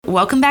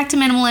welcome back to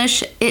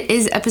Minimalish. It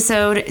is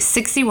episode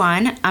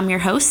 61. I'm your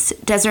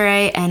host,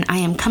 Desiree, and I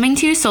am coming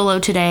to you solo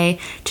today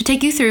to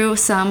take you through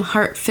some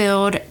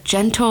heart-filled,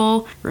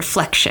 gentle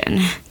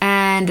reflection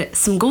and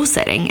some goal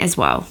setting as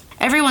well.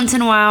 Every once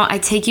in a while, I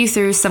take you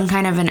through some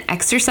kind of an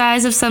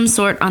exercise of some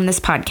sort on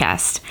this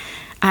podcast.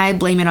 I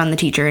blame it on the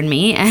teacher and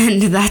me,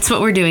 and that's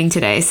what we're doing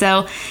today.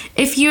 So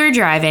if you're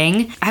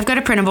driving, I've got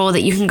a printable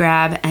that you can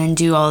grab and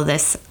do all of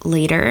this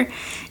later.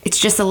 It's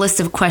just a list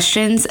of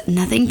questions,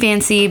 nothing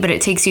fancy, but it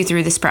takes you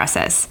through this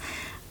process.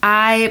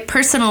 I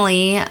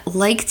personally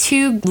like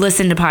to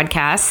listen to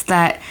podcasts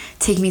that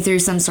take me through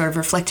some sort of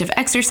reflective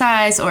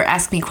exercise or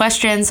ask me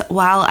questions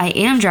while I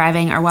am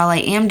driving or while I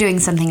am doing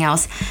something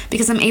else,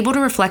 because I'm able to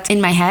reflect in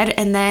my head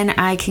and then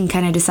I can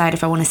kind of decide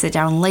if I want to sit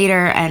down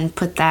later and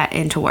put that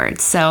into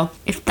words. So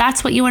if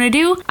that's what you want to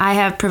do, I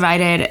have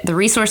provided the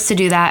resource to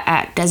do that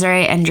at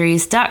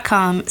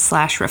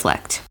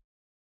DesireeAndrews.com/reflect.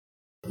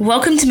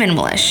 Welcome to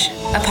Minimalish,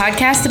 a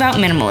podcast about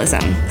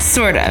minimalism,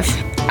 sort of.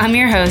 I'm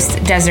your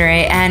host,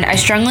 Desiree, and I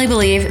strongly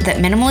believe that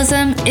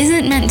minimalism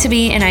isn't meant to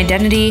be an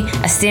identity,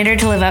 a standard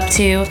to live up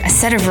to, a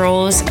set of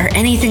rules, or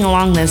anything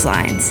along those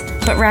lines,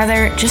 but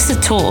rather just a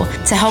tool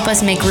to help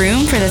us make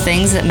room for the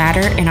things that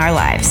matter in our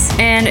lives.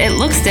 And it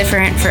looks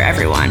different for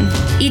everyone.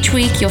 Each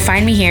week, you'll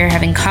find me here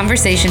having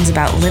conversations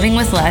about living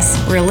with less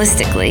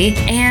realistically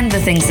and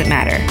the things that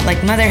matter,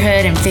 like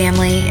motherhood and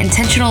family,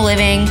 intentional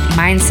living,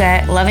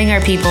 mindset, loving our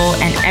people,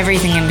 and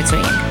everything in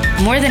between.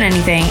 More than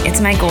anything,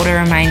 it's my goal to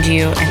remind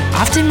you, and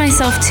often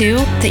myself too,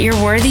 that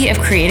you're worthy of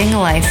creating a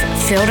life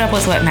filled up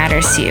with what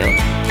matters to you,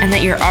 and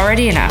that you're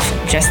already enough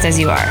just as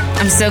you are.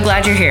 I'm so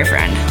glad you're here,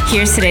 friend.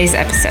 Here's today's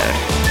episode.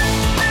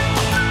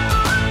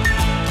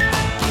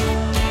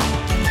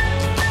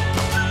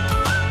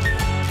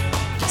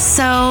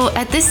 So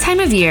at this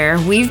time of year,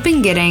 we've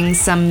been getting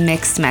some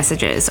mixed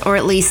messages, or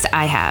at least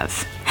I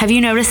have. Have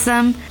you noticed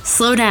them?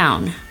 Slow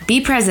down. Be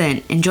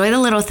present. Enjoy the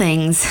little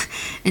things.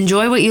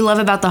 Enjoy what you love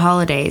about the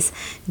holidays.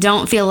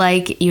 Don't feel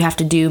like you have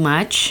to do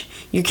much.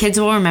 Your kids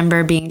will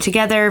remember being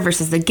together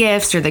versus the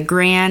gifts or the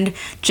grand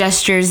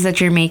gestures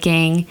that you're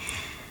making.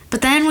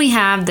 But then we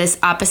have this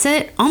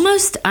opposite,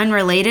 almost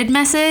unrelated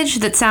message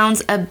that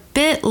sounds a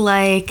bit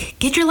like,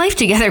 get your life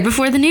together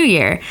before the new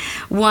year.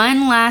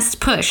 One last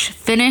push,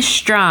 finish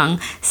strong,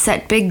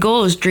 set big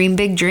goals, dream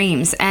big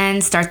dreams,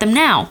 and start them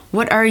now.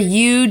 What are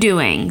you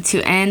doing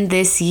to end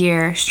this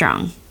year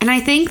strong? And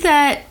I think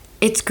that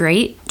it's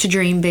great to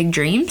dream big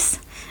dreams.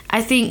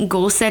 I think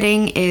goal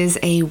setting is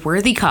a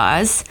worthy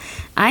cause.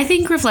 I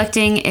think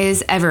reflecting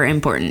is ever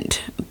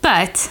important.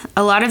 But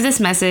a lot of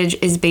this message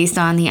is based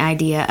on the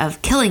idea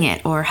of killing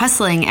it or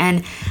hustling,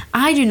 and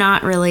I do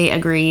not really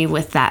agree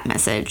with that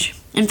message.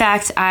 In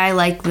fact, I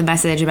like the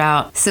message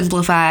about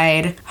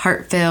simplified,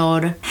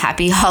 heart-filled,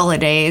 happy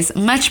holidays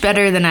much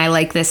better than I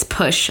like this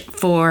push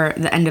for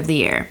the end of the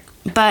year.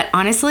 But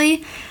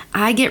honestly,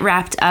 I get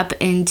wrapped up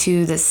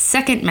into the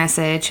second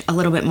message a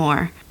little bit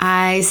more.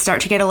 I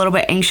start to get a little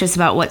bit anxious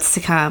about what's to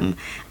come.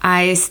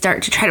 I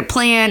start to try to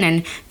plan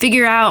and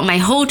figure out my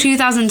whole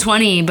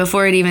 2020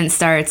 before it even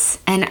starts.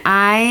 And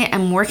I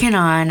am working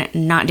on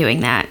not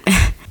doing that.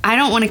 I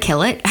don't want to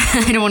kill it.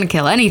 I don't want to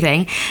kill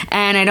anything.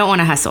 And I don't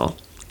want to hustle.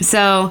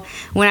 So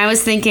when I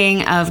was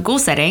thinking of goal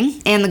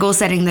setting and the goal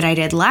setting that I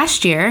did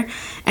last year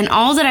and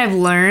all that I've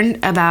learned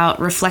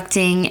about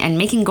reflecting and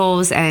making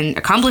goals and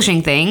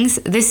accomplishing things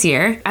this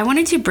year, I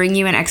wanted to bring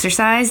you an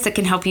exercise that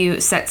can help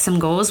you set some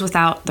goals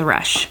without the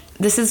rush.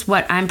 This is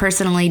what I'm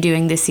personally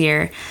doing this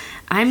year.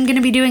 I'm going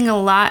to be doing a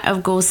lot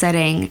of goal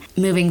setting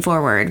moving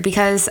forward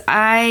because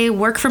I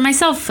work for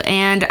myself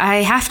and I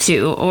have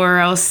to, or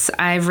else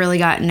I've really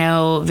got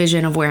no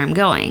vision of where I'm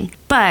going.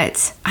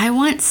 But I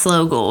want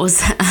slow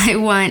goals. I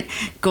want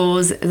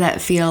goals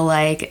that feel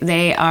like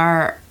they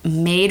are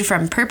made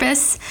from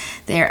purpose.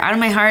 They are out of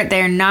my heart.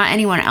 They are not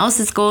anyone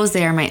else's goals.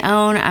 They are my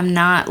own. I'm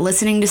not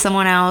listening to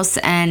someone else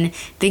and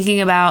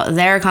thinking about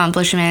their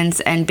accomplishments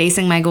and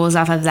basing my goals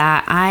off of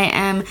that. I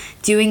am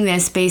doing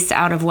this based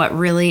out of what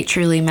really,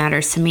 truly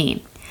matters to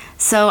me.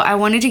 So I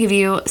wanted to give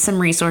you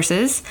some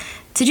resources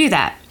to do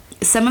that.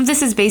 Some of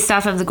this is based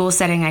off of the goal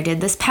setting I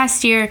did this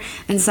past year,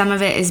 and some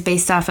of it is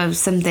based off of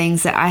some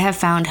things that I have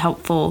found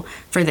helpful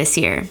for this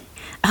year.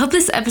 I hope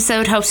this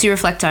episode helps you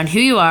reflect on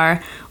who you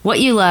are, what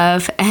you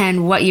love,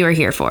 and what you are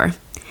here for.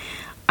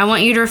 I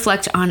want you to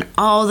reflect on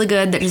all the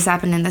good that just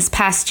happened in this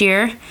past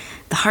year,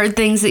 the hard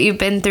things that you've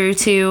been through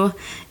too,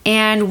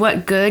 and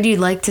what good you'd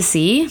like to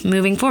see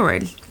moving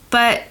forward.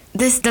 But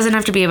this doesn't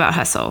have to be about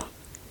hustle.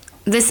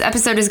 This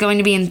episode is going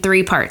to be in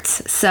 3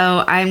 parts.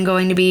 So I'm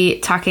going to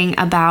be talking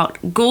about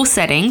goal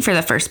setting for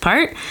the first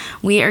part.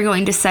 We are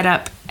going to set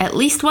up at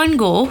least one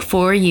goal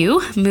for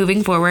you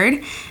moving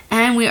forward.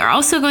 And we are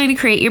also going to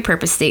create your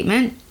purpose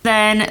statement.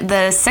 Then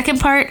the second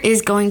part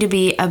is going to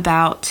be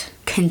about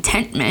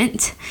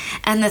contentment.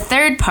 And the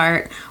third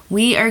part,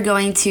 we are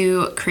going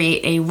to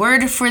create a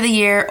word for the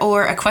year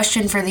or a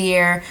question for the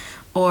year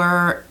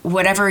or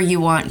whatever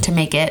you want to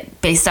make it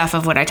based off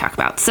of what I talk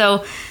about.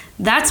 So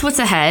That's what's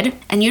ahead,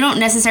 and you don't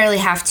necessarily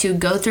have to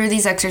go through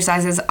these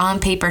exercises on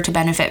paper to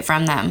benefit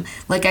from them.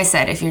 Like I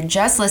said, if you're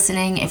just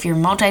listening, if you're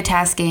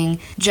multitasking,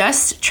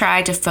 just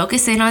try to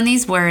focus in on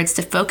these words,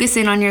 to focus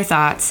in on your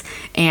thoughts,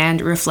 and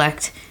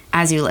reflect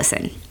as you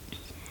listen.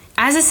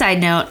 As a side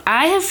note,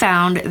 I have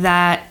found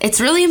that it's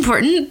really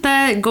important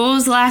that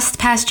goals last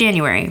past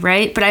January,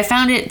 right? But I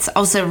found it's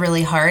also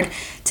really hard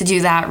to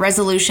do that.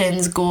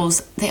 Resolutions,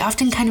 goals, they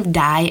often kind of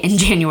die in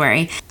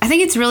January. I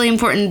think it's really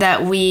important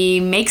that we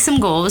make some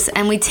goals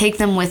and we take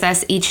them with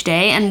us each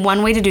day. And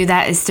one way to do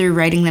that is through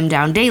writing them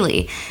down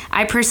daily.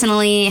 I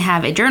personally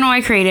have a journal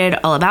I created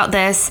all about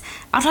this.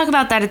 I'll talk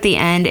about that at the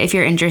end if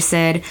you're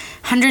interested.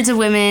 Hundreds of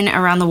women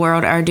around the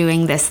world are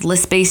doing this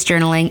list-based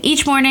journaling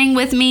each morning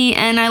with me,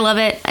 and I love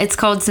it. It's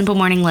called Simple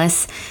Morning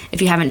Lists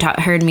if you haven't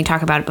heard me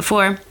talk about it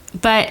before.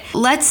 But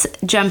let's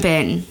jump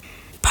in.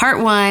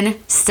 Part 1,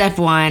 step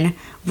 1,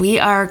 we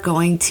are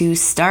going to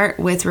start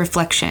with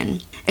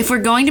reflection. If we're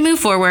going to move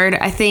forward,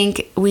 I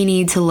think we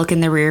need to look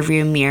in the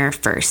rearview mirror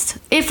first.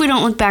 If we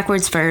don't look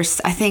backwards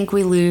first, I think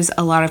we lose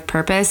a lot of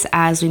purpose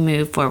as we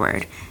move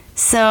forward.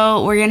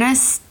 So we're gonna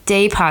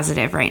stay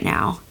positive right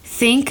now.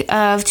 Think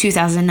of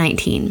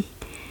 2019.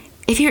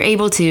 If you're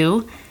able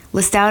to,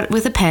 list out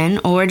with a pen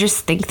or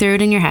just think through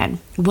it in your head.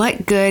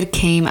 What good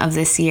came of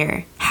this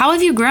year? How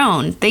have you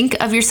grown? Think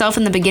of yourself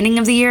in the beginning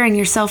of the year and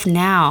yourself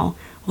now.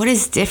 What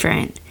is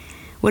different?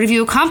 What have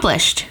you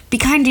accomplished? Be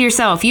kind to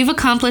yourself. You've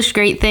accomplished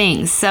great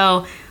things.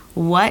 So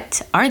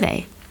what are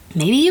they?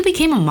 Maybe you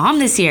became a mom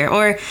this year,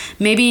 or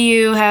maybe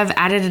you have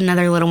added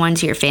another little one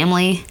to your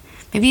family.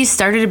 Maybe you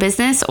started a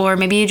business, or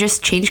maybe you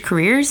just changed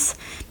careers.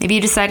 Maybe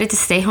you decided to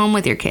stay home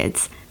with your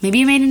kids. Maybe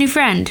you made a new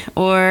friend,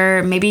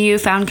 or maybe you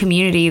found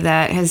community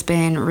that has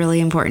been really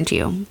important to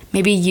you.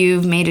 Maybe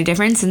you've made a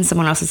difference in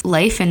someone else's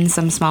life in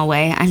some small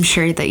way. I'm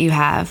sure that you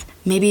have.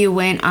 Maybe you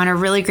went on a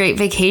really great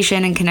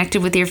vacation and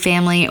connected with your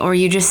family, or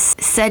you just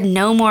said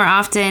no more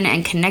often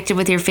and connected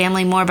with your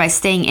family more by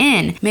staying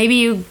in. Maybe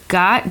you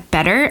got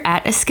better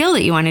at a skill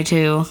that you wanted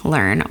to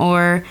learn,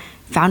 or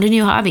found a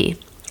new hobby.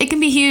 It can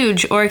be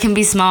huge or it can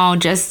be small.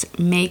 Just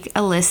make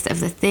a list of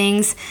the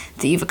things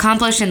that you've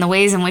accomplished and the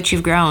ways in which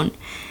you've grown.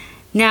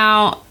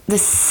 Now, the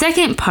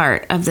second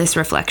part of this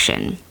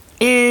reflection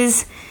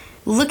is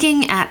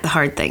looking at the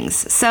hard things.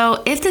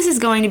 So if this is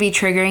going to be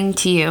triggering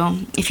to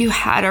you, if you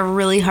had a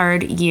really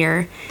hard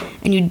year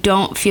and you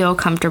don't feel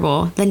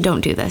comfortable, then don't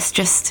do this.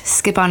 Just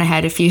skip on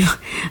ahead a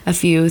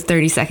few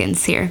 30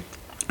 seconds here.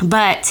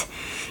 But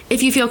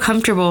if you feel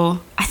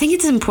comfortable, I think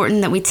it's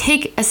important that we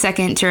take a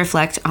second to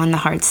reflect on the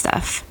hard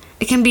stuff.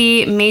 It can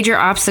be major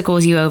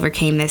obstacles you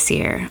overcame this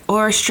year,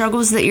 or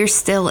struggles that you're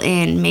still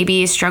in. Maybe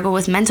you struggle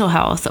with mental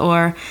health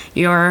or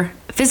your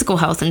physical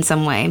health in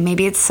some way.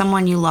 Maybe it's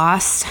someone you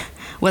lost,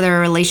 whether a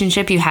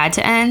relationship you had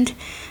to end,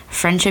 a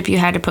friendship you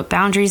had to put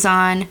boundaries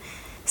on,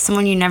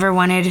 someone you never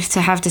wanted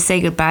to have to say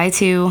goodbye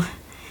to.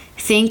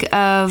 Think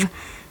of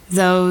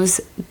those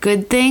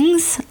good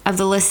things of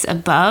the list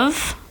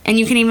above. And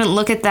you can even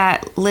look at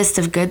that list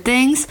of good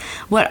things.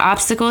 What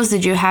obstacles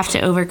did you have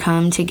to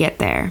overcome to get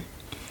there?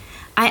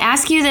 I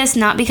ask you this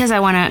not because I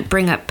want to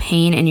bring up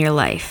pain in your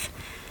life,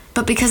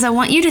 but because I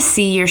want you to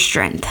see your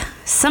strength.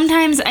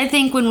 Sometimes I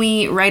think when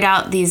we write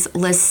out these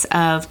lists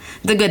of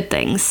the good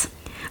things,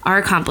 our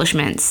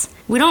accomplishments,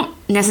 we don't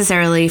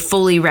necessarily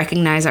fully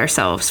recognize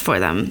ourselves for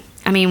them.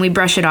 I mean, we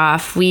brush it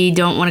off. We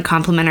don't want to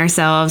compliment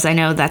ourselves. I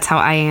know that's how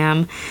I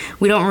am.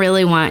 We don't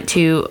really want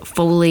to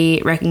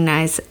fully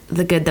recognize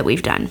the good that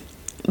we've done.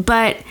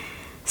 But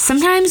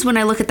sometimes when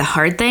I look at the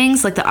hard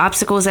things, like the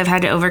obstacles I've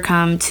had to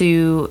overcome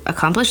to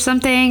accomplish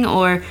something,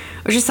 or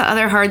just the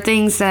other hard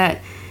things that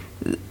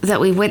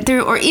we went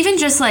through, or even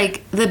just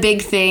like the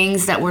big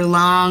things that were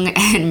long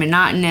and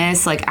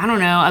monotonous, like, I don't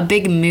know, a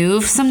big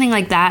move, something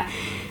like that.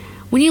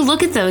 When you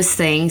look at those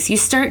things, you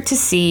start to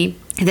see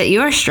that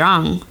you are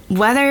strong,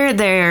 whether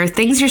they're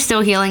things you're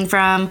still healing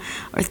from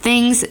or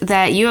things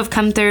that you have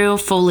come through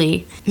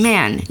fully.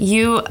 Man,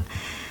 you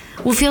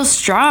will feel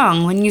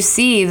strong when you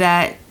see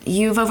that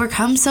you've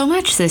overcome so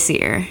much this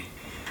year.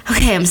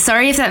 Okay, I'm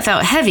sorry if that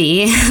felt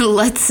heavy.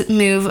 Let's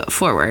move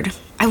forward.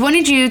 I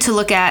wanted you to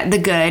look at the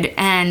good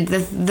and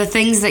the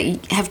things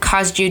that have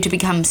caused you to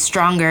become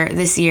stronger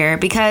this year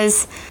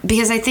because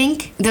I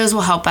think those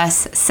will help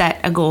us set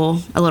a goal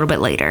a little bit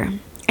later.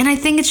 And I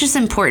think it's just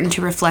important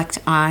to reflect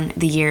on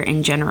the year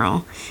in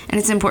general. And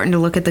it's important to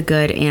look at the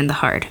good and the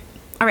hard.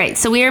 All right,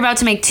 so we are about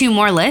to make 2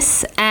 more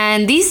lists.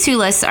 And these 2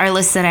 lists are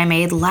lists that I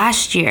made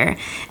last year.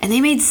 And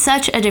they made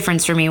such a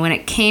difference for me when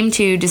it came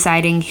to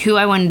deciding who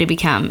I wanted to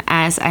become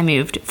as I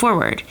moved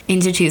forward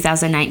into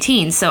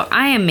 2019. So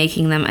I am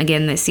making them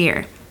again this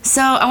year.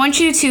 So I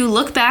want you to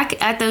look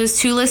back at those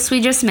 2 lists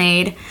we just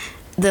made.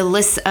 The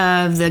list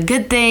of the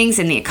good things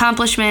and the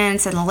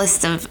accomplishments and the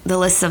list of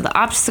the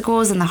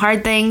obstacles and the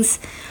hard things.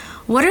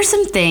 What are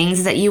some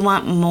things that you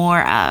want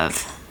more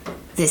of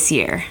this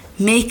year?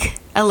 Make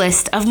a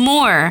list of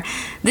more.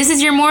 This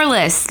is your more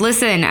list.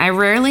 Listen, I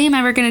rarely am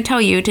ever going to tell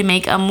you to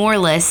make a more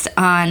list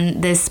on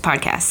this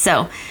podcast.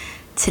 So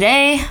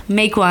today,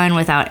 make one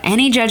without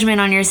any judgment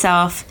on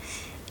yourself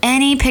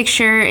any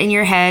picture in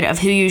your head of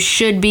who you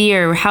should be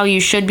or how you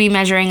should be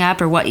measuring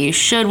up or what you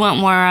should want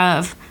more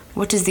of.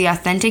 What does the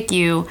authentic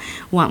you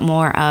want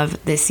more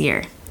of this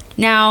year?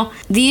 Now,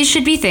 these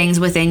should be things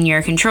within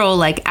your control,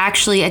 like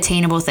actually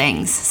attainable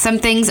things. Some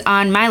things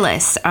on my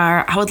list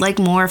are I would like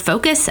more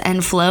focus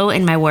and flow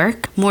in my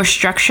work, more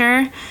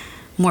structure,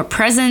 more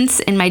presence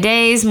in my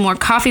days, more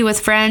coffee with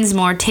friends,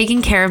 more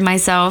taking care of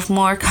myself,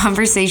 more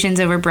conversations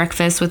over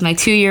breakfast with my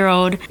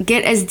 2-year-old.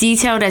 Get as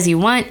detailed as you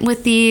want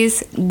with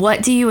these.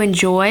 What do you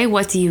enjoy?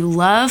 What do you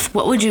love?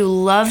 What would you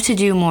love to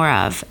do more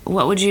of?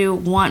 What would you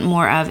want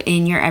more of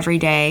in your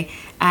everyday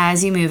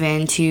as you move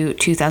into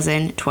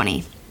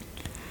 2020?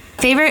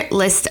 Favorite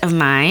list of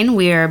mine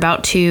we are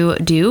about to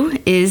do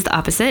is the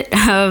opposite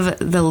of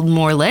the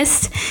more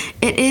list.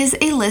 It is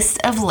a list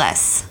of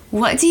less.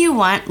 What do you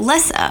want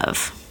less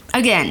of?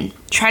 Again,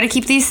 try to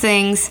keep these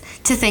things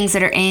to things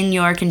that are in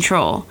your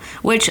control,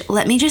 which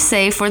let me just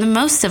say for the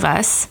most of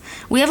us,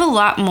 we have a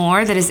lot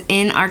more that is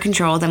in our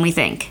control than we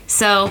think.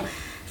 So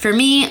for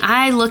me,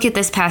 I look at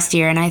this past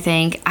year and I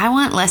think I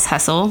want less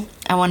hustle.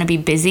 I want to be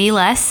busy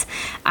less.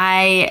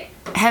 I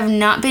have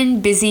not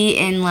been busy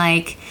in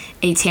like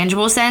a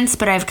tangible sense,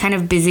 but I've kind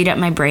of busied up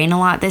my brain a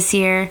lot this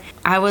year.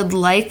 I would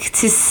like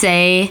to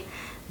say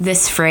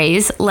this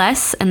phrase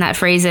less, and that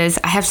phrase is,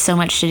 I have so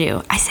much to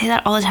do. I say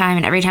that all the time,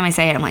 and every time I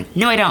say it, I'm like,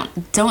 no, I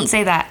don't. Don't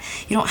say that.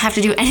 You don't have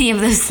to do any of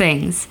those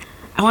things.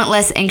 I want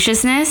less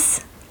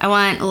anxiousness. I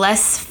want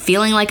less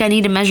feeling like I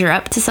need to measure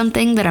up to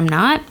something that I'm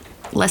not.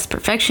 Less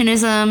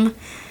perfectionism.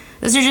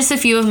 Those are just a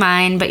few of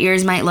mine, but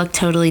yours might look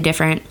totally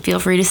different. Feel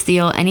free to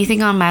steal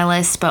anything on my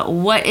list, but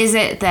what is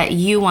it that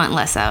you want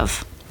less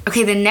of?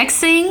 Okay, the next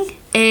thing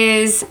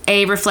is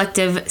a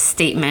reflective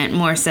statement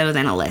more so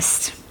than a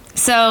list.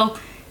 So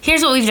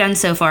here's what we've done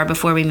so far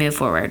before we move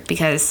forward,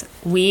 because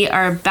we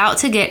are about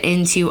to get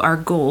into our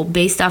goal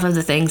based off of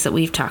the things that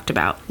we've talked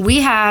about. We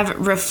have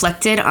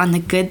reflected on the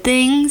good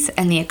things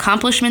and the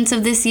accomplishments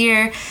of this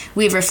year.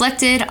 We've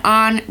reflected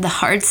on the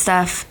hard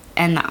stuff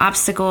and the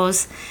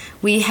obstacles.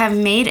 We have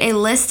made a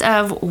list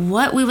of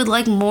what we would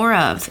like more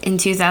of in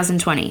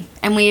 2020,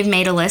 and we have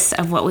made a list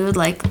of what we would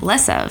like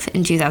less of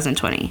in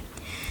 2020.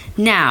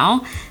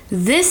 Now,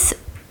 this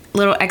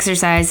little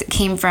exercise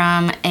came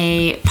from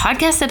a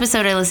podcast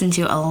episode I listened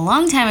to a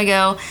long time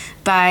ago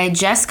by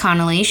Jess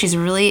Connolly. She's a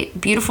really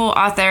beautiful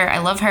author. I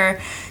love her.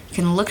 You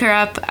can look her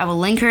up. I will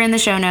link her in the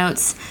show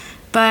notes.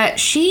 But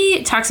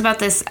she talks about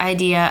this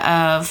idea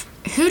of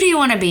who do you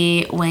want to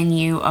be when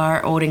you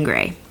are old and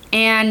gray?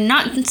 And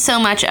not so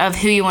much of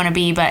who you want to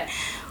be, but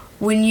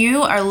when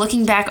you are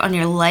looking back on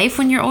your life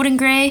when you're old and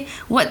gray,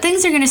 what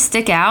things are going to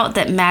stick out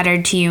that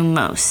mattered to you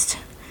most?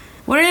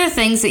 What are the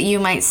things that you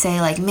might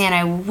say like, man,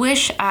 I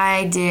wish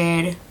I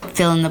did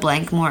fill in the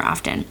blank more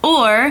often?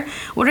 Or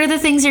what are the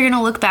things you're going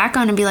to look back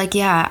on and be like,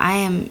 yeah, I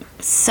am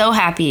so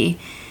happy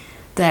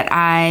that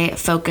I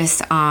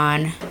focused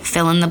on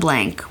fill in the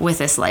blank with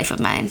this life of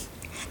mine?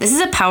 This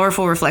is a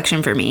powerful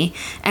reflection for me,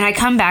 and I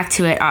come back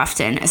to it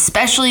often,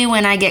 especially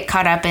when I get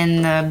caught up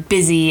in the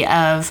busy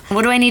of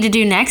what do I need to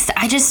do next?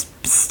 I just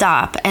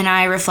stop and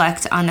I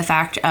reflect on the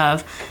fact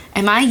of,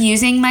 am I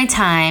using my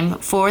time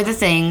for the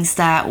things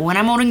that when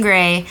I'm old and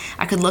gray,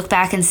 I could look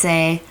back and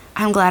say,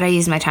 I'm glad I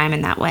used my time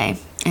in that way.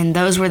 And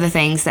those were the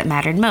things that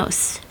mattered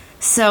most.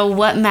 So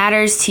what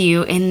matters to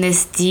you in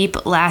this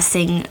deep,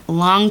 lasting,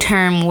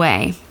 long-term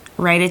way?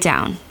 Write it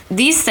down.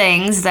 These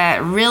things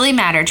that really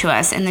matter to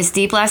us in this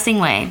deep, lasting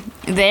way,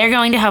 they're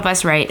going to help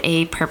us write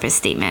a purpose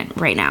statement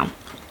right now.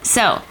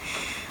 So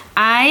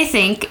I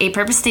think a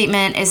purpose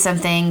statement is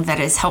something that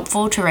is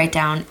helpful to write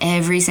down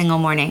every single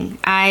morning.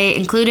 I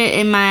include it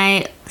in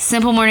my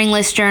simple morning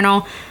list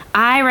journal.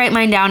 I write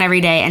mine down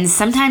every day, and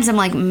sometimes I'm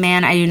like,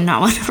 man, I do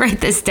not want to write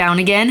this down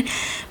again.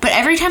 But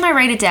every time I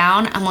write it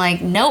down, I'm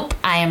like, nope,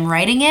 I am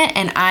writing it,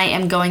 and I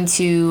am going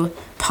to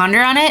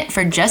ponder on it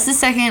for just a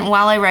second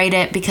while I write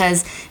it,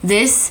 because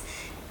this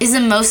is the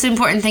most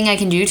important thing I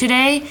can do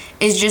today,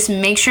 is just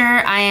make sure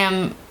I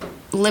am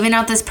living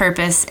out this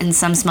purpose in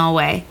some small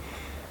way.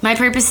 My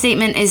purpose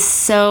statement is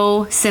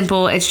so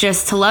simple. It's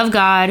just to love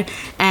God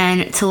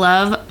and to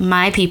love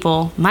my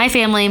people, my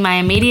family, my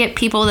immediate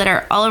people that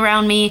are all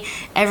around me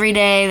every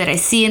day, that I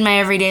see in my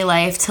everyday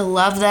life, to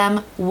love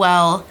them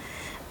well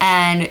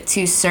and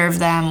to serve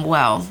them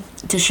well,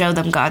 to show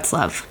them God's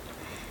love.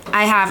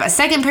 I have a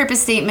second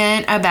purpose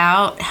statement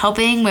about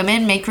helping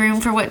women make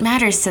room for what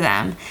matters to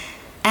them.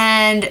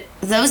 And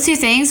those two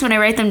things, when I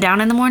write them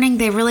down in the morning,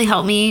 they really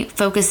help me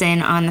focus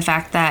in on the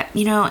fact that,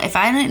 if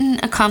I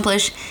didn't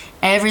accomplish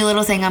every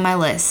little thing on my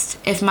list,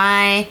 if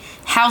my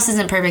house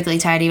isn't perfectly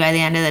tidy by the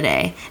end of the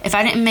day, if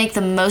I didn't make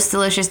the most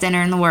delicious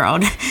dinner in the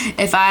world,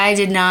 if I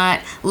did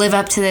not live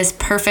up to this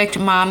perfect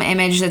mom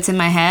image that's in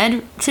my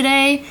head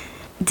today,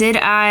 did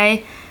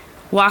I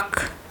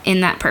walk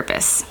in that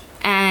purpose?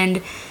 And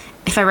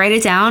if I write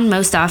it down,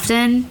 most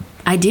often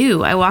I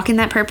do. I walk in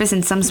that purpose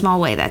in some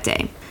small way that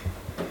day.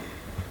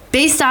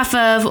 Based off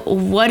of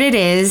what it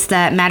is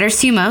that matters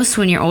to you most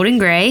when you're old and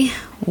gray,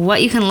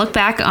 what you can look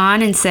back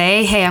on and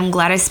say, hey, I'm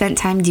glad I spent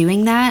time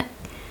doing that.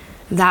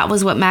 that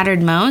was what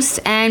mattered most.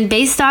 And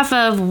based off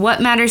of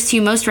what matters to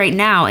you most right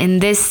now in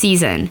this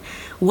season,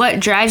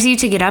 what drives you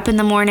to get up in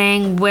the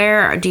morning?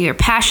 Where do your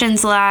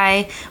passions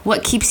lie?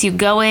 What keeps you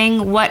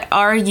going? What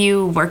are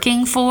you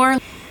working for?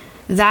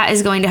 That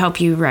is going to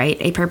help you write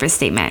a purpose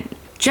statement.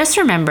 Just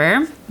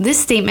remember, this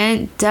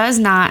statement does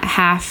not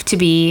have to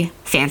be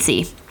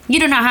fancy. You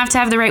do not have to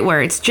have the right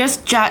words.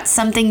 Just jot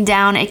something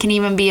down. It can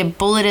even be a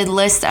bulleted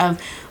list of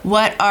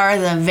what are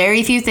the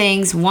very few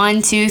things,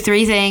 1, 2,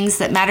 3 things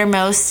that matter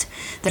most,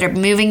 that are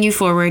moving you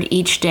forward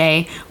each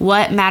day.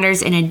 What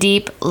matters in a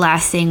deep,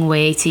 lasting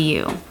way to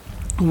you?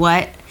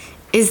 What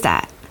is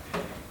that?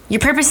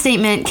 Your purpose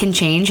statement can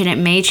change, and it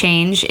may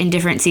change in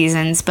different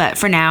seasons, but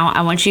for now,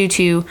 I want you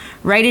to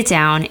write it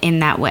down in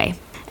that way.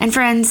 And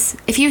friends,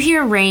 if you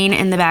hear rain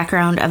in the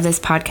background of this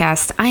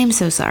podcast, I am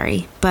so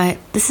sorry, but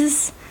this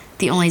is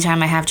the only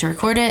time I have to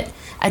record it.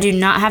 I do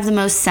not have the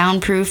most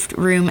soundproofed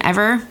room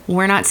ever.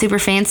 We're not super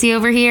fancy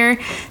over here,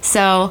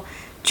 so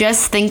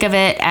just think of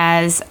it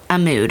as a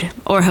mood,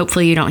 or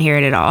hopefully you don't hear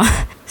it at all.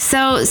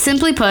 So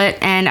simply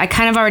put, and I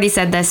kind of already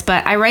said this,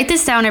 but I write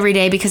this down every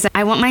day because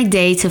I want my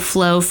day to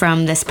flow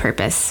from this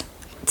purpose.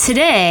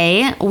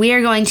 Today, we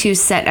are going to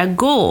set a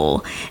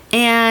goal,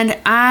 and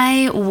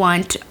I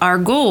want our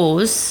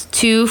goals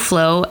to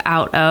flow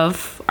out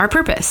of our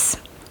purpose.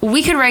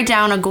 We could write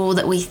down a goal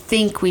that we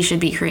think we should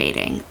be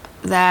creating,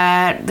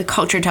 that the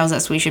culture tells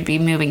us we should be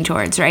moving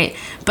towards, right?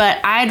 But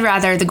I'd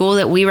rather the goal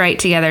that we write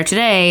together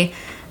today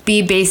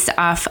be based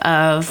off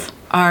of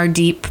our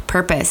deep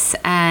purpose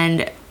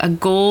and a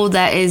goal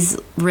that is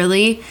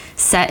really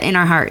set in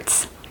our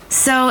hearts.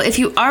 So if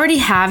you already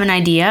have an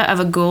idea of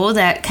a goal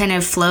that kind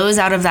of flows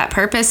out of that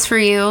purpose for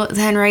you,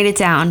 then write it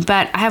down.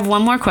 But I have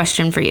one more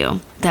question for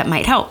you that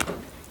might help.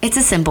 It's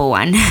a simple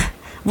one.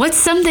 What's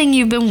something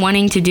you've been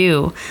wanting to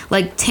do?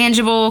 Like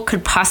tangible,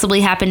 could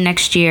possibly happen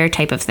next year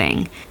type of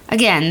thing.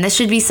 Again, this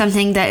should be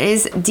something that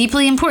is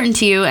deeply important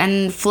to you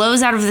and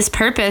flows out of this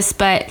purpose,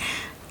 but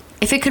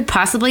if it could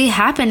possibly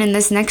happen in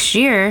this next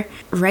year,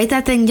 write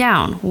that thing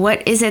down.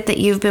 What is it that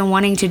you've been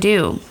wanting to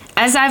do?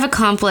 As I've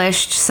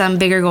accomplished some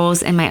bigger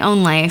goals in my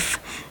own life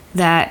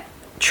that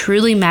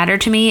truly matter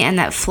to me and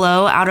that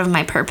flow out of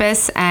my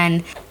purpose,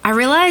 and I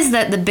realized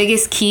that the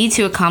biggest key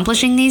to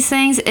accomplishing these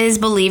things is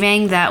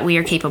believing that we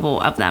are capable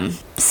of them.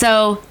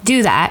 So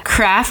do that.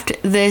 Craft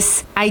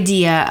this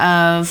idea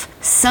of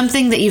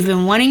something that you've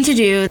been wanting to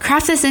do.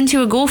 Craft this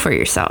into a goal for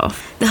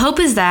yourself. The hope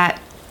is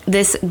that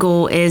this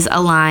goal is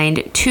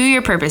aligned to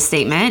your purpose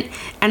statement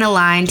and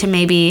aligned to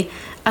maybe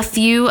a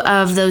few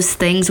of those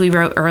things we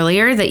wrote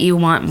earlier that you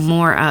want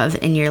more of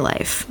in your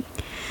life.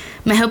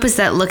 My hope is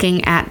that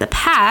looking at the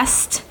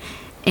past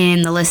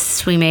in the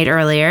lists we made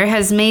earlier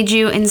has made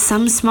you in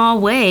some small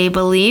way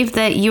believe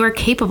that you are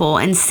capable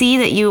and see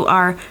that you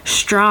are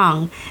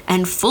strong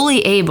and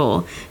fully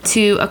able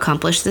to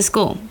accomplish this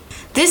goal.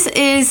 This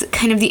is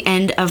kind of the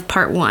end of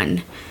part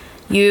 1.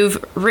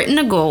 You've written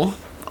a goal,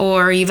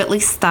 or you've at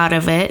least thought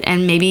of it,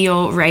 and maybe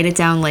you'll write it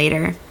down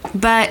later.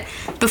 But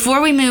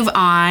before we move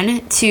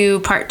on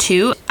to part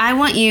 2, I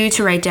want you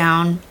to write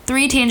down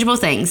 3 tangible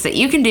things that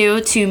you can do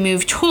to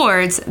move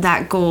towards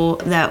that goal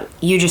that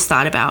you just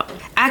thought about.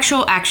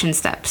 Actual action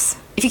steps.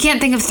 If you can't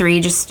think of 3,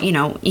 just,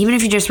 even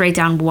if you just write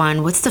down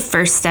 1, what's the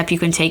first step you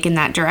can take in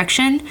that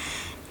direction?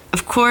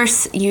 Of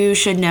course, you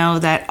should know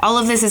that all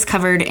of this is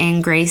covered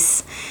in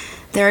grace.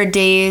 There are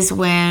days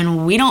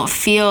when we don't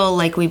feel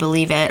like we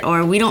believe it,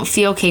 or we don't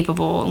feel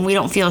capable, and we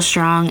don't feel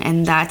strong,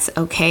 and that's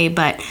okay,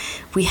 but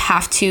we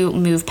have to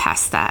move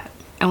past that.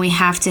 And we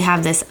have to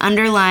have this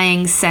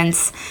underlying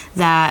sense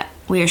that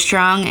we are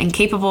strong and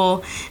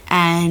capable,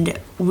 and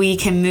we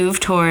can move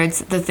towards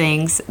the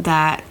things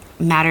that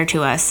matter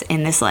to us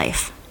in this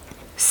life.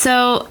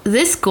 So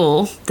this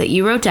goal that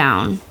you wrote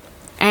down,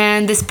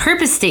 and this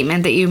purpose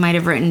statement that you might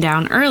have written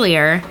down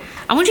earlier,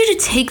 I want you to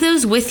take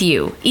those with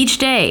you each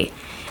day.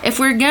 If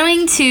we're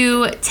going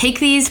to take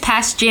these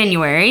past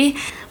January,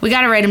 we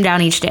got to write them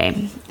down each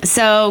day.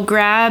 So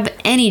grab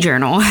any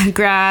journal.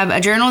 Grab a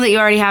journal that you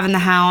already have in the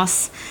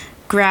house.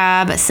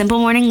 Grab a simple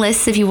morning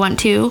list if you want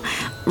to.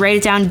 Write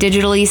it down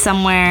digitally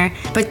somewhere.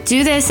 But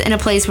do this in a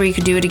place where you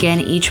could do it again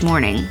each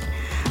morning.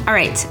 All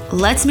right,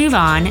 let's move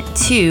on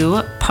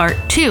to part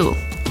 2.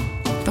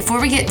 Before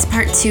we get to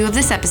part 2 of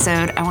this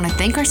episode, I want to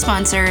thank our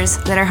sponsors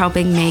that are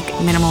helping make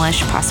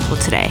Minimalish possible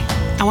today.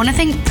 I want to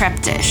thank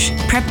Prep Dish.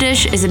 Prep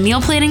Dish is a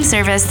meal planning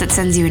service that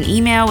sends you an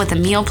email with a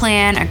meal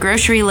plan, a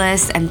grocery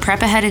list, and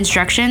prep ahead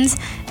instructions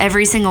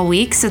every single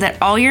week so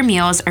that all your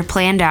meals are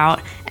planned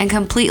out and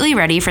completely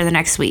ready for the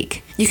next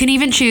week. You can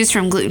even choose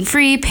from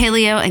gluten-free,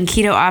 paleo, and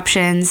keto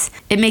options.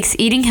 It makes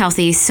eating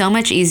healthy so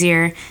much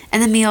easier,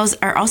 and the meals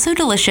are also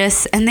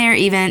delicious, and they are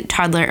even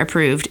toddler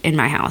approved in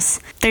my house.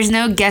 There's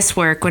no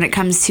guesswork when it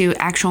comes to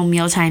actual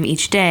mealtime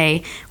each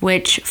day,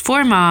 which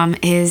for mom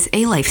is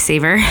a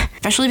lifesaver,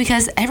 especially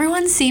because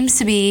everyone seems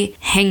to be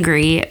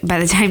hangry by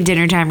the time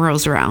dinner time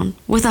rolls around.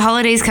 With the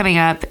holidays coming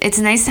up, it's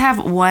nice to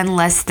have one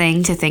less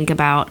thing to think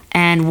about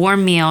and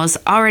warm meals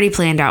already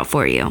planned out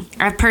for you.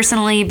 I've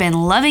personally been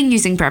loving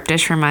using Prep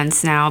Dish for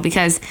months now, now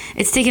because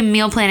it's taken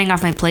meal planning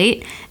off my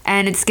plate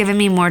and it's given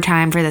me more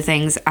time for the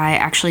things I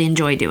actually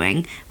enjoy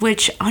doing,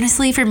 which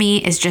honestly for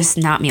me is just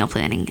not meal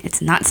planning.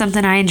 It's not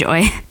something I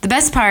enjoy. The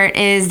best part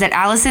is that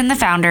Allison, the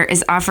founder,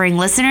 is offering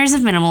listeners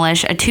of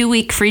Minimalish a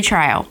 2-week free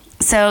trial.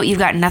 So you've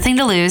got nothing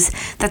to lose.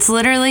 That's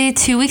literally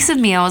 2 weeks of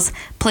meals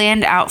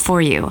planned out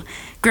for you.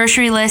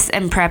 Grocery list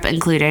and prep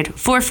included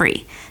for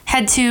free.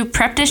 Head to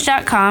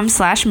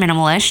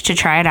prepdish.com/minimalish to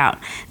try it out.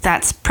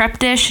 That's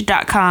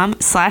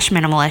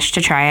prepdish.com/minimalish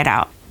to try it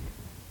out.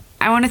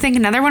 I want to thank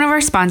another one of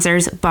our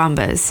sponsors,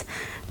 Bombas.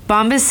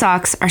 Bombas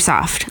socks are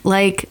soft,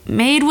 like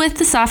made with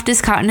the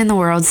softest cotton in the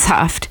world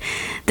soft.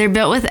 They're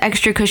built with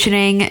extra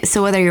cushioning,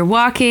 so whether you're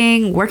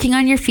walking, working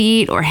on your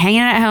feet, or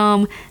hanging at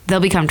home, they'll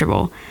be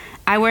comfortable.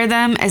 I wear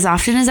them as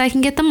often as I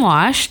can get them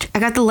washed. I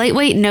got the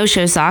lightweight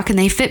no-show sock and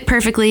they fit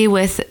perfectly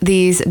with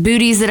these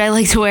booties that I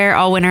like to wear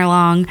all winter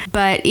long.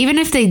 But even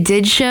if they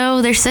did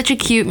show, they're such a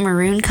cute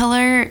maroon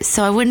color,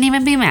 so I wouldn't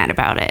even be mad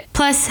about it.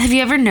 Plus, have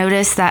you ever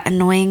noticed that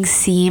annoying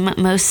seam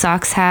most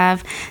socks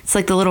have? It's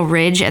like the little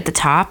ridge at the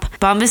top.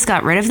 Bombas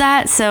got rid of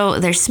that, so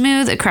they're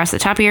smooth across the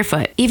top of your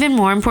foot. Even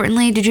more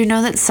importantly, did you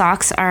know that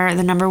socks are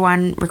the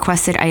 #1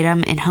 requested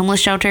item in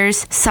homeless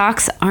shelters?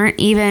 Socks aren't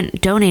even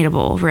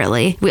donatable,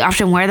 really. We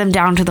often wear them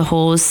down to the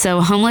holes,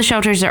 so homeless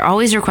shelters are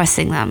always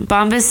requesting them.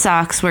 Bombas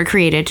socks were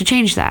created to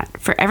change that.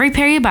 For every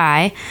pair you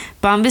buy,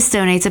 Bombas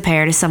donates a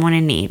pair to someone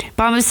in need.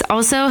 Bombas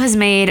also has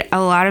made a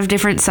lot of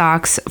different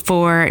socks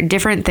for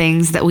different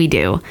things that we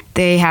do.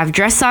 They have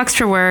dress socks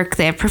for work,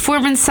 they have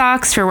performance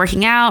socks for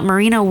working out,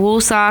 merino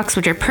wool socks,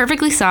 which are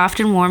perfectly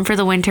soft and warm for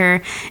the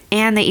winter,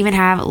 and they even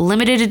have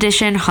limited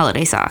edition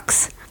holiday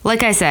socks.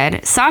 Like I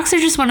said, socks are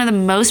just one of the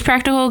most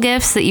practical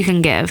gifts that you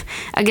can give.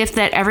 A gift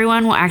that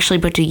everyone will actually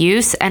put to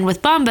use. And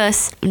with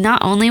Bombas,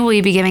 not only will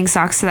you be giving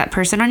socks to that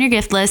person on your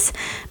gift list,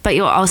 but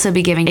you'll also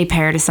be giving a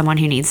pair to someone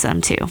who needs them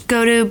too.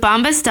 Go to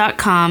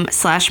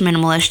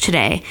bombas.com/minimalish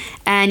today,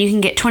 and you can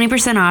get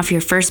 20% off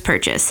your first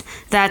purchase.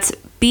 That's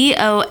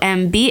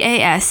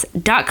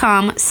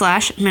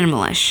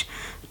bombas.com/minimalish.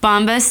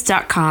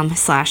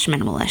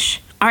 bombas.com/minimalish.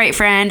 All right,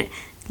 friend,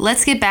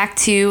 let's get back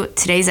to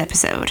today's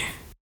episode.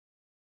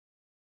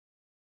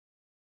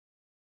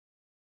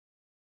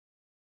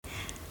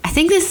 I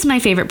think this is my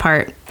favorite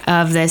part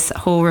of this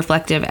whole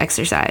reflective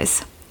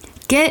exercise.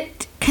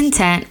 Get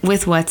content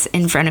with what's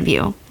in front of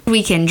you.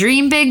 We can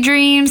dream big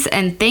dreams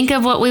and think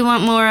of what we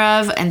want more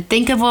of and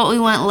think of what we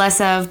want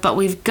less of, but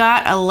we've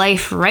got a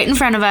life right in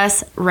front of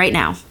us right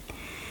now.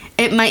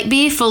 It might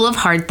be full of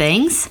hard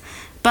things,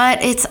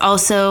 but it's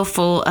also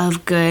full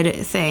of good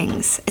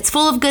things. It's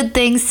full of good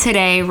things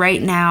today,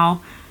 right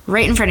now,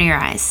 right in front of your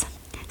eyes.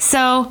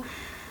 So,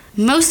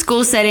 most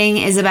goal setting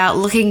is about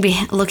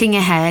looking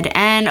ahead,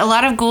 and a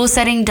lot of goal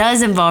setting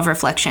does involve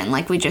reflection,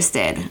 like we just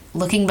did,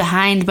 looking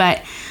behind,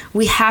 but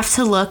we have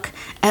to look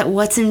at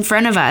what's in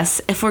front of us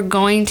if we're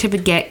going to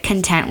get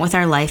content with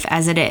our life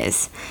as it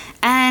is.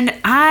 And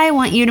I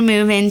want you to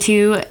move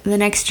into the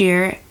next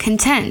year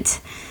content.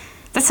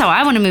 That's how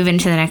I want to move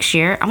into the next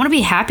year. I want to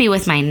be happy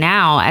with my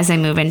now as I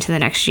move into the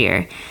next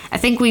year. I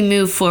think we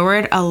move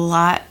forward a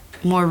lot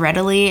more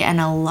readily and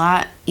a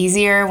lot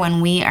easier when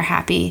we are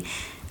happy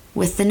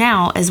with the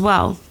now as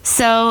well.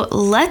 So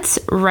let's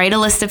write a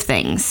list of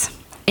things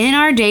in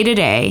our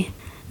day-to-day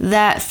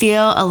that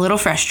feel a little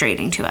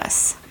frustrating to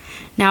us.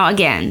 Now,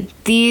 again,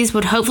 these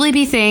would hopefully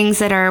be things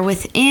that are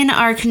within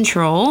our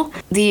control.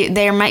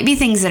 There might be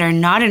things that are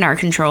not in our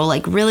control,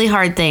 like really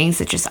hard things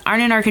that just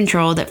aren't in our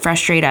control that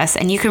frustrate us,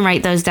 and you can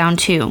write those down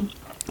too.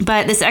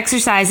 But this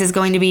exercise is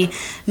going to be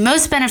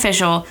most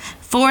beneficial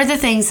for the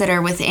things that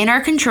are within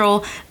our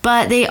control,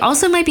 but they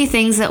also might be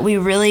things that we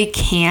really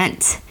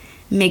can't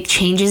make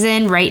changes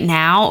in right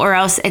now, or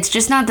else it's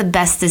just not the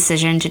best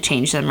decision to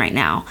change them right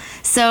now.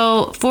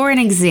 So for an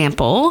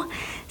example,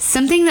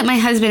 something that my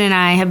husband and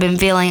I have been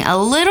feeling a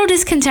little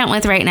discontent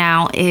with right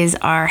now is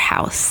our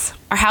house.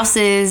 Our house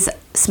is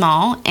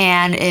small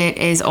and it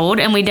is old,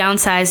 and we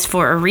downsized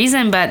for a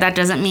reason, but that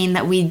doesn't mean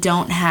that we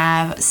don't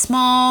have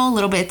small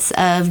little bits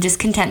of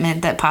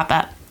discontentment that pop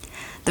up.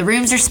 The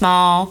rooms are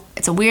small,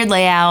 it's a weird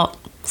layout.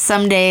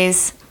 Some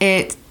days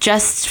it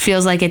just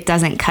feels like it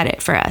doesn't cut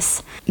it for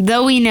us.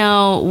 Though we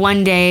know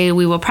one day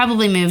we will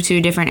probably move to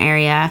a different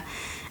area,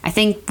 I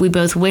think we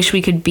both wish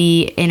we could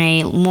be in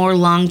a more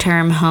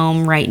long-term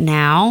home right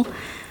now.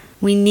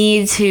 We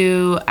need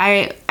to,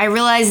 I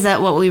realized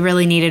that what we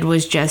really needed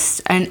was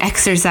just an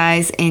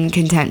exercise in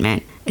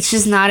contentment. It's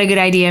just not a good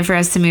idea for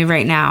us to move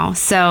right now.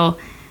 So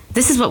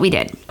this is what we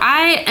did.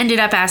 I ended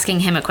up asking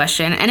him a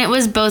question, and it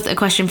was both a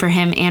question for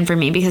him and for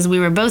me because we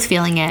were both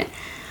feeling it.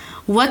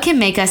 What can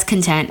make us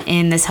content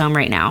in this home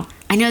right now?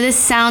 I know this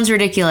sounds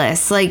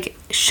ridiculous. Like,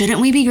 shouldn't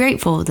we be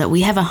grateful that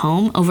we have a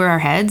home over our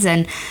heads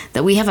and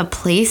that we have a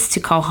place to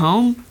call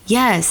home?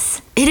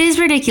 Yes, it is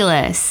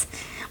ridiculous.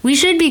 We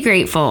should be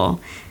grateful.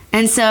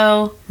 And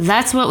so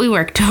that's what we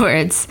worked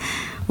towards.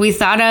 We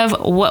thought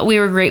of what we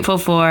were grateful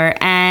for,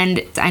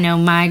 and I know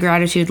my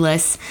gratitude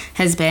list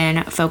has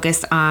been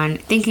focused on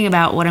thinking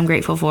about what I'm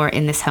grateful for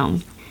in this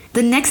home.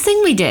 The next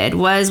thing we did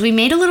was we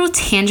made a little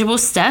tangible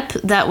step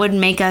that would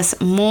make us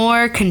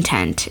more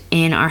content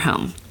in our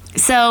home.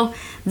 So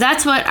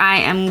that's what I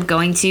am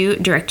going to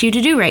direct you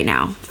to do right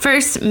now.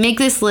 First, make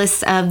this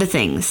list of the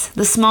things,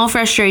 the small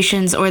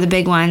frustrations or the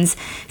big ones,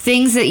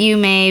 things that you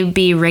may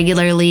be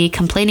regularly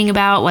complaining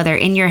about, whether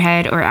in your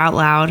head or out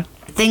loud,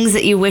 things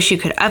that you wish you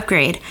could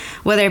upgrade,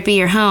 whether it be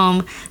your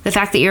home, the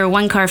fact that you're a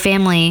one-car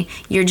family,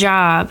 your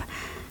job.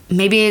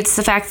 Maybe it's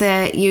the fact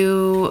that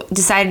you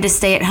decided to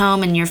stay at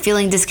home and you're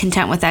feeling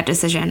discontent with that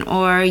decision,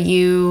 or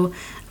you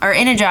are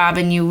in a job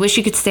and you wish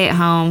you could stay at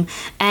home.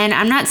 And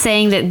I'm not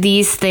saying that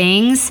these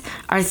things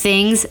are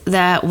things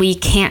that we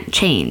can't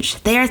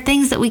change. They are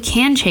things that we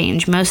can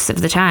change most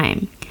of the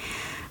time.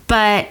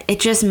 But it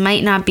just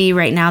might not be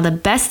right now the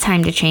best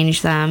time to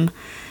change them.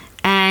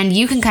 And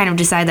you can kind of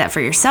decide that for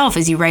yourself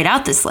as you write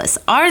out this list.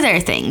 Are there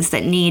things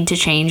that need to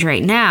change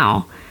right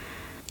now?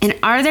 And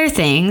are there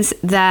things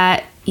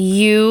that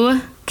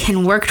you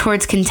can work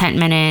towards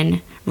contentment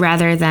in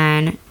rather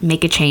than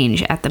make a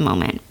change at the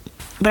moment?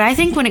 But I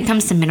think when it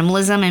comes to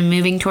minimalism and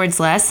moving towards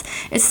less,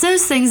 it's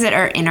those things that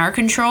are in our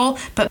control,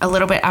 but a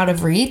little bit out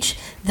of reach,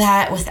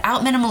 that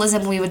without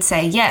minimalism, we would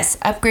say, yes,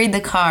 upgrade the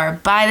car,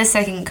 buy the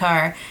second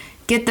car,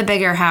 get the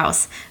bigger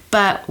house.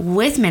 But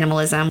with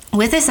minimalism,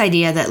 with this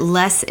idea that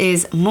less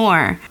is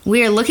more,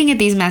 we are looking at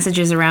these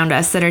messages around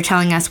us that are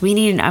telling us we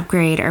need an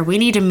upgrade or we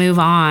need to move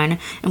on.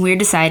 And we're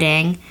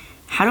deciding,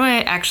 how do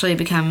I actually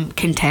become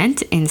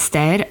content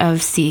instead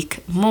of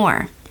seek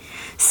more?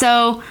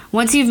 So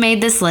once you've made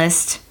this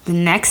list, the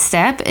next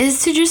step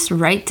is to just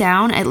write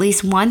down at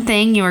least one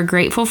thing you are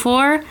grateful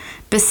for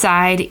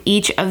beside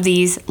each of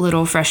these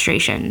little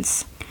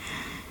frustrations.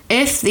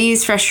 If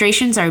these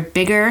frustrations are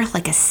bigger,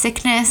 like a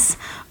sickness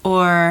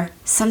or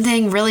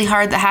something really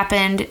hard that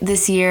happened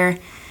this year,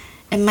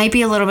 it might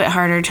be a little bit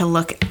harder to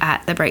look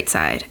at the bright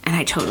side. And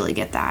I totally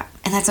get that.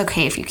 And that's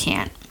okay if you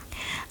can't.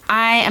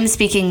 I am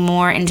speaking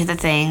more into the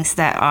things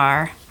that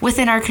are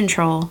within our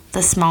control,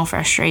 the small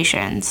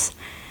frustrations.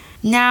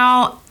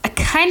 Now, a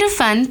kind of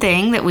fun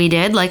thing that we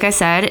did, like I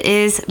said,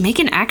 is make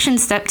an action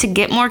step to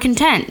get more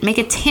content. Make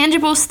a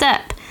tangible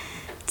step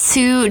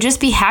to just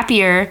be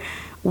happier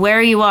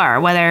where you are,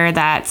 whether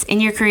that's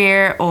in your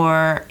career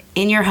or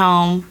in your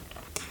home.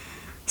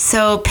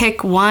 So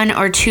pick one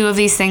or two of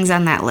these things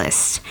on that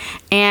list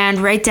and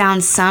write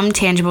down some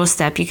tangible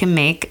step you can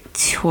make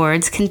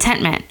towards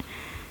contentment.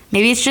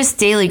 Maybe it's just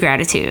daily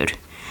gratitude.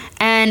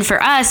 And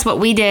for us, what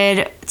we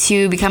did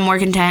to become more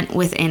content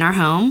within our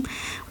home,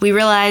 we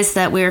realized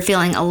that we were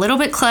feeling a little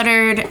bit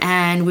cluttered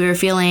and we were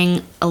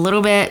feeling a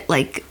little bit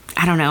like,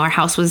 I don't know, our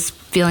house was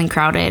feeling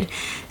crowded.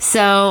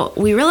 So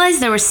we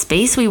realized there was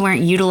space we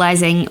weren't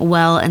utilizing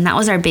well, and that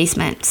was our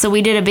basement. So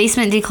we did a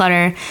basement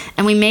declutter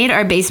and we made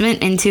our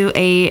basement into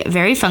a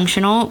very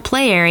functional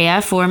play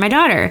area for my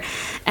daughter.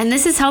 And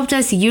this has helped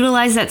us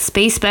utilize that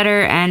space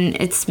better, and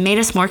it's made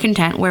us more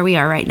content where we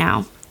are right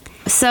now.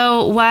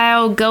 So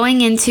while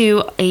going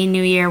into a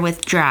new year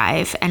with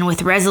drive and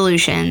with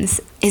resolutions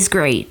is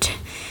great,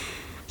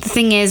 the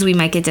thing is we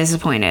might get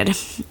disappointed.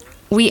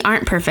 We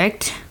aren't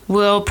perfect.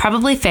 We'll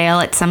probably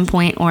fail at some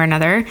point or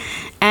another,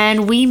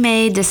 and we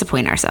may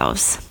disappoint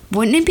ourselves.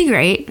 Wouldn't it be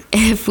great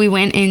if we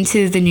went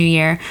into the new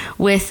year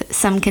with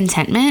some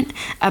contentment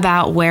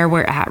about where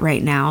we're at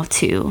right now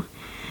too?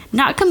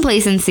 Not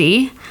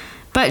complacency,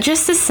 but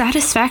just the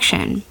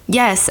satisfaction.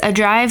 Yes, a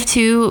drive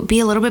to be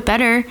a little bit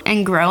better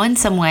and grow in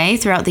some way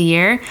throughout the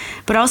year,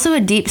 but also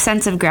a deep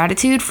sense of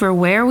gratitude for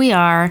where we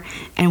are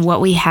and what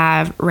we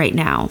have right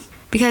now.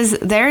 Because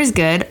there is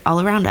good all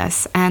around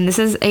us. And this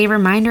is a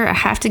reminder I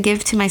have to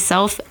give to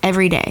myself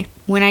every day.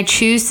 When I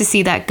choose to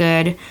see that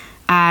good,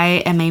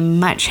 I am a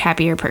much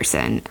happier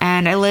person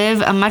and I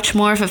live a much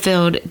more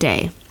fulfilled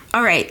day.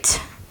 All right,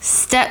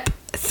 step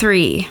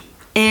 3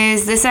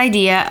 is this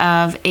idea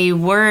of a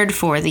word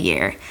for the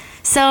year.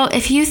 So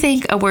if you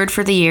think a word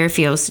for the year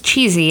feels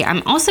cheesy,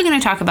 I'm also going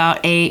to talk about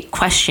a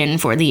question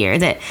for the year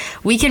that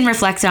we can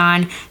reflect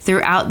on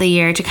throughout the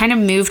year to kind of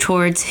move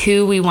towards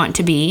who we want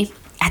to be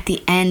at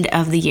the end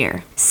of the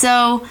year.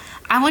 So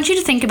I want you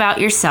to think about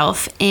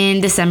yourself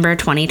in December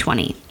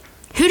 2020.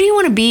 Who do you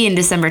want to be in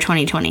December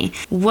 2020?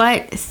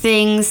 What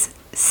things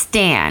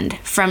stand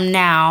from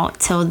now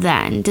till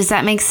then? Does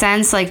that make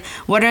sense? Like,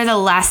 what are the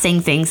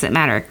lasting things that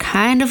matter?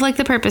 Kind of like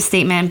the purpose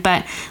statement,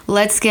 but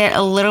let's get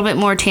a little bit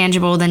more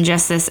tangible than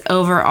just this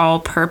overall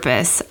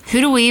purpose. Who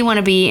do we want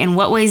to be, and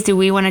what ways do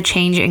we want to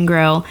change and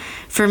grow?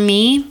 For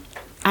me,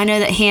 I know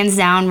that hands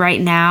down right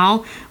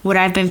now, what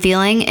I've been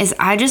feeling is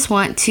I just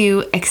want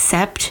to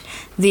accept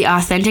the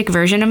authentic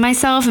version of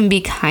myself and be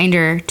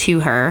kinder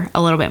to her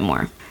a little bit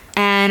more.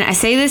 And I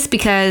say this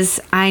because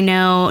I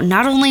know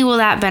not only will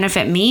that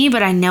benefit me,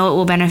 but I know it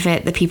will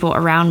benefit the people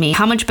around me.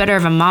 How much better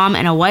of a mom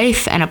and a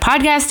wife and a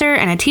podcaster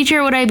and a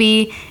teacher would I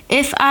be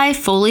if I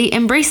fully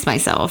embraced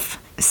myself?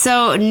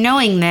 So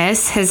knowing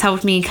this has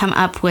helped me come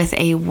up with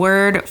a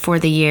word for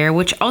the year,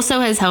 which also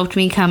has helped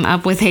me come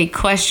up with a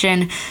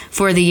question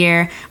for the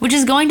year, which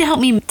is going to help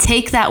me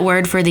take that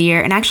word for the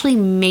year and actually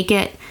make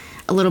it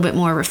a little bit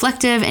more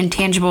reflective and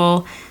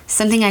tangible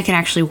something I can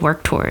actually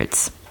work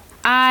towards.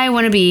 I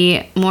want to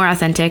be more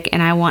authentic,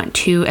 and I want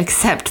to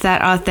accept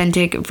that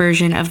authentic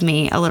version of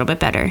me a little bit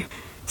better.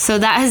 So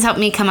that has helped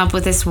me come up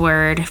with this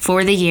word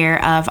for the year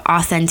of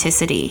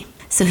authenticity.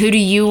 So who do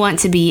you want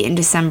to be in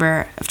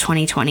December of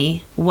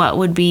 2020? What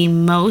would be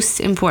most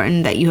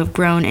important that you have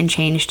grown and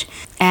changed?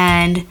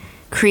 And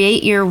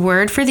create your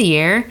word for the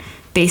year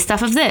based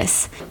off of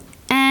this.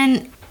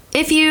 And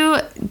if you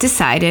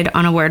decided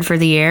on a word for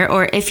the year,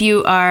 or if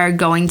you are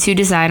going to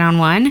decide on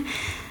one,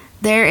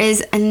 there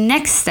is a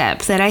next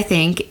step that I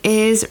think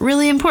is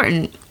really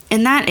important,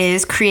 and that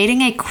is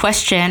creating a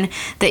question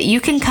that you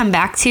can come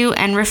back to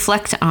and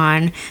reflect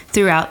on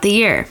throughout the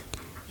year.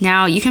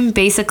 Now, you can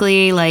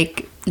basically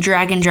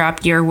drag and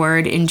drop your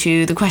word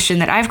into the question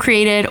that I've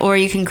created, or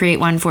you can create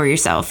one for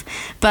yourself.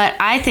 But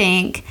I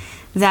think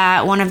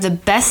that one of the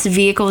best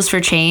vehicles for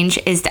change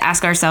is to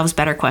ask ourselves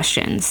better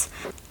questions.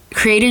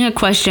 Creating a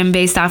question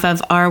based off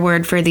of our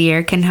word for the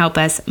year can help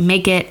us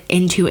make it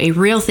into a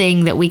real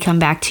thing that we come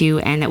back to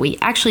and that we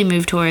actually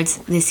move towards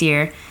this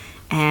year,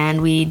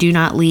 and we do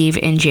not leave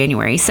in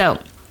January. So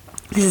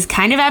this is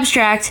kind of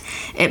abstract.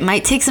 It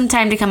might take some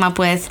time to come up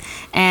with.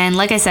 And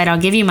like I said, I'll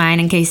give you mine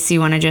in case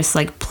you want to just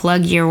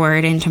plug your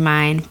word into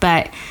mine.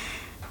 But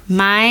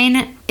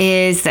mine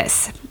is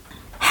this: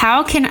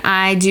 how can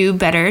I do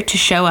better to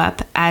show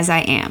up as I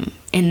am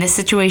in this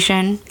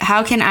situation?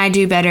 How can I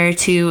do better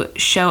to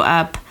show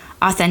up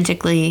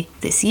authentically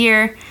this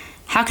year?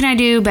 How can I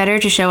do better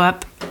to show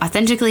up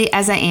authentically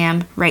as I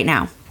am right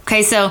now?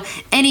 Okay, so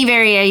any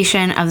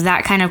variation of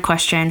that kind of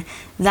question,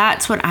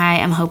 that's what I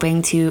am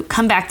hoping to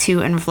come back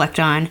to and reflect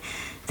on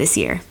this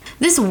year.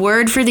 This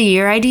word for the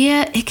year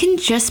idea, it can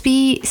just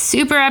be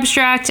super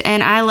abstract,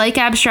 and I like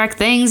abstract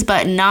things,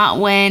 but not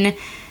when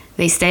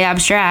they stay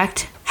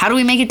abstract. How do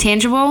we make it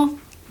tangible?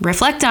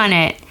 Reflect on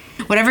it.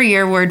 Whatever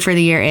your word for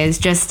the year is,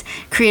 just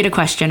create a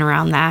question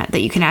around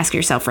that you can ask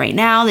yourself right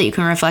now, that you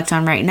can reflect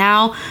on right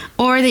now,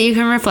 or that you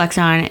can reflect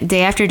on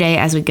day after day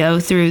as we go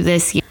through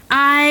this year.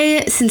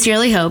 I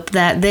sincerely hope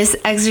that this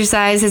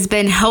exercise has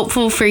been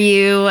helpful for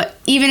you,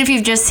 even if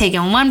you've just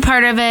taken one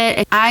part of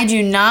it. I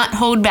do not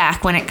hold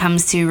back when it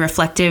comes to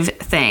reflective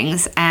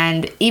things,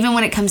 and even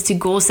when it comes to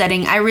goal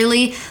setting, I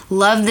really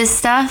love this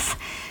stuff.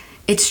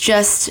 It's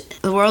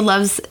just the world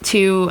loves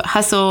to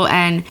hustle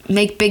and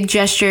make big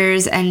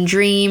gestures and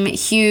dream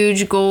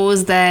huge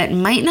goals that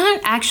might not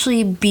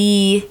actually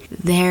be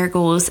their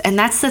goals. And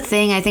that's the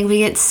thing. I think we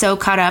get so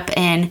caught up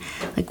in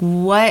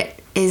what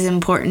is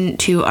important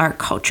to our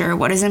culture,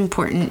 what is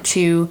important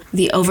to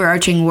the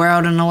overarching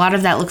world. And a lot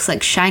of that looks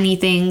like shiny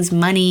things,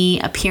 money,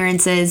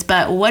 appearances,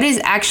 but what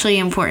is actually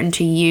important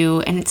to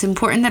you? And it's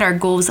important that our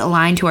goals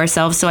align to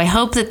ourselves. So I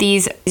hope that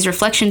these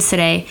reflections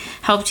today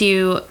helped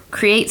you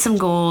create some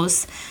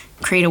goals,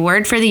 create a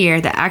word for the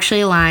year that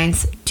actually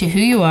aligns to who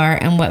you are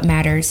and what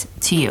matters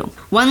to you.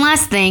 One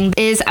last thing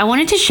is I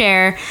wanted to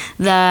share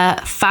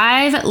the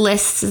 5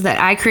 lists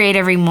that I create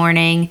every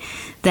morning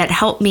that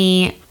help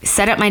me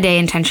set up my day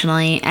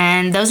intentionally.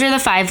 And those are the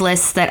 5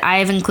 lists that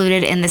I've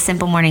included in the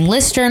Simple Morning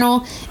List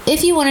Journal.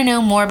 If you want to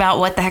know more about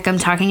what the heck I'm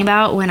talking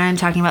about when I'm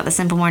talking about the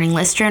Simple Morning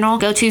List Journal,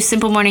 go to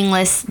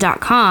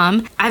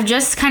simplemorninglist.com. I've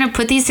just kind of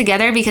put these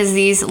together because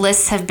these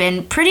lists have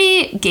been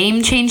pretty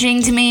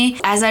game-changing to me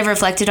as I've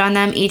reflected on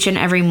them each and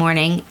every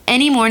morning.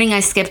 Any morning I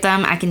skip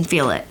them, I can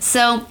feel it.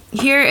 So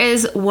here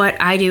is what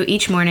I do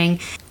each morning.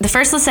 The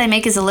first list I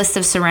make is a list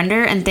of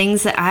surrender and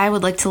things that I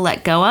would like to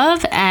let go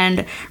of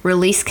and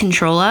release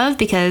control of,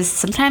 because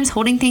sometimes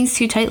holding things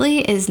too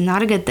tightly is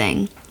not a good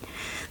thing.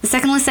 The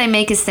second list I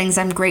make is things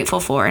I'm grateful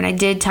for, and I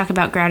did talk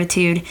about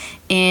gratitude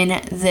in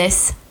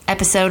this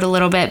episode a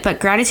little bit, but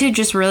gratitude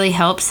just really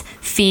helps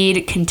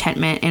feed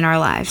contentment in our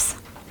lives.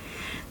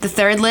 The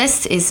third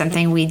list is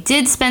something we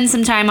did spend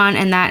some time on,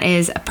 and that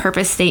is a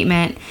purpose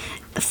statement.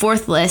 The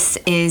fourth list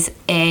is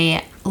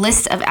a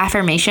list of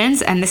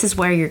affirmations, and this is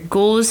where your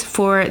goals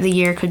for the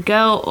year could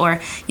go, or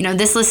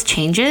this list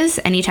changes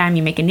anytime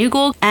you make a new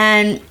goal.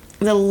 And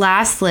the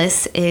last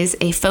list is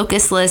a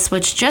focus list,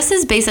 which just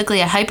is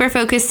basically a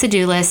hyper-focused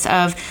to-do list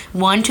of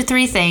 1 to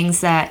 3 things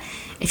that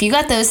if you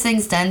got those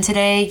things done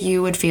today,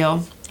 you would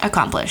feel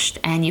accomplished,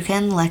 and you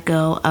can let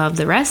go of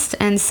the rest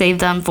and save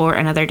them for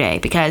another day.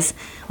 Because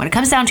when it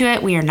comes down to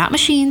it, we are not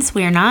machines.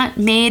 We are not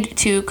made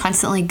to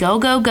constantly go,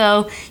 go,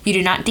 go. You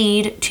do not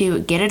need to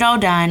get it all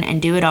done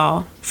and do it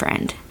all,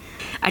 friend.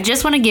 I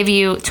just want to give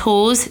you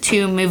tools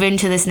to move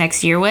into this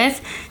next year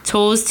with,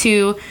 tools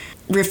to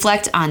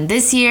reflect on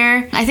this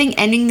year. I think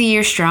ending the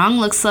year strong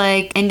looks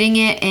like ending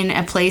it in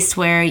a place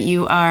where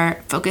you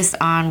are focused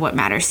on what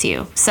matters to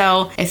you.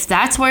 So if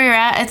that's where you're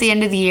at the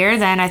end of the year,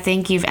 then I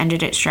think you've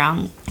ended it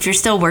strong. If you're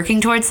still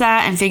working towards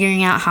that and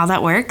figuring out how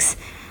that works,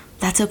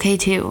 that's okay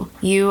too.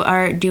 You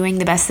are doing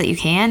the best that you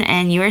can,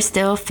 and you are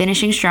still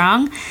finishing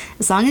strong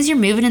as long as you're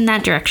moving in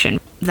that direction.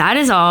 That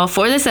is all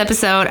for this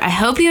episode. I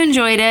hope you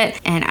enjoyed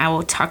it, and I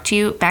will talk to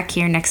you back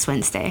here next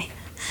Wednesday.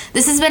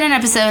 This has been an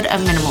episode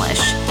of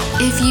Minimalish.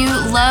 If you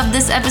love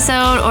this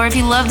episode or if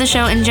you love the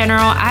show in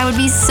general, I would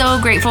be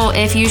so grateful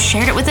if you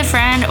shared it with a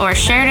friend or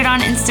shared it on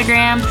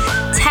Instagram.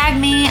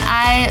 Tag me.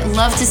 I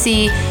love to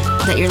see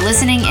that you're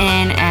listening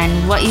in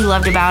and what you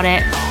loved about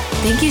it.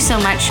 Thank you so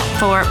much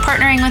for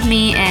partnering with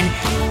me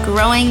and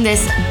growing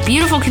this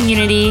beautiful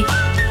community.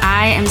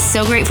 I am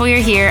so grateful you're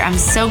here. I'm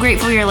so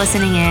grateful you're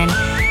listening in,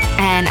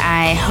 and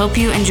I hope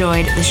you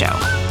enjoyed the show.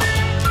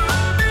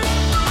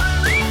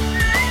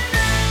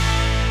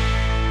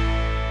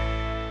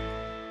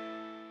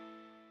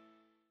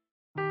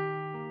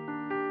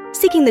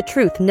 Seeking the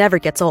truth never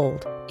gets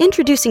old.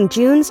 Introducing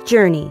June's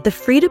Journey, the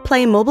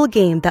free-to-play mobile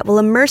game that will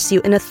immerse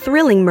you in a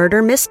thrilling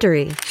murder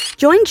mystery.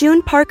 Join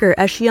June Parker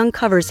as she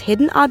uncovers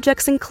hidden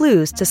objects and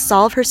clues to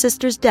solve her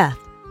sister's death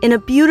in a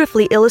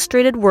beautifully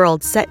illustrated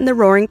world set in the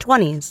Roaring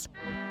 '20s.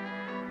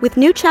 With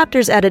new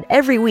chapters added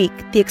every week,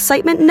 the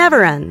excitement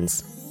never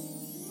ends.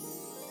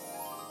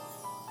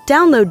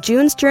 Download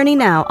June's Journey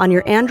now on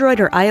your Android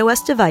or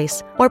iOS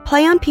device, or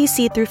play on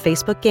PC through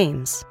Facebook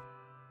Games.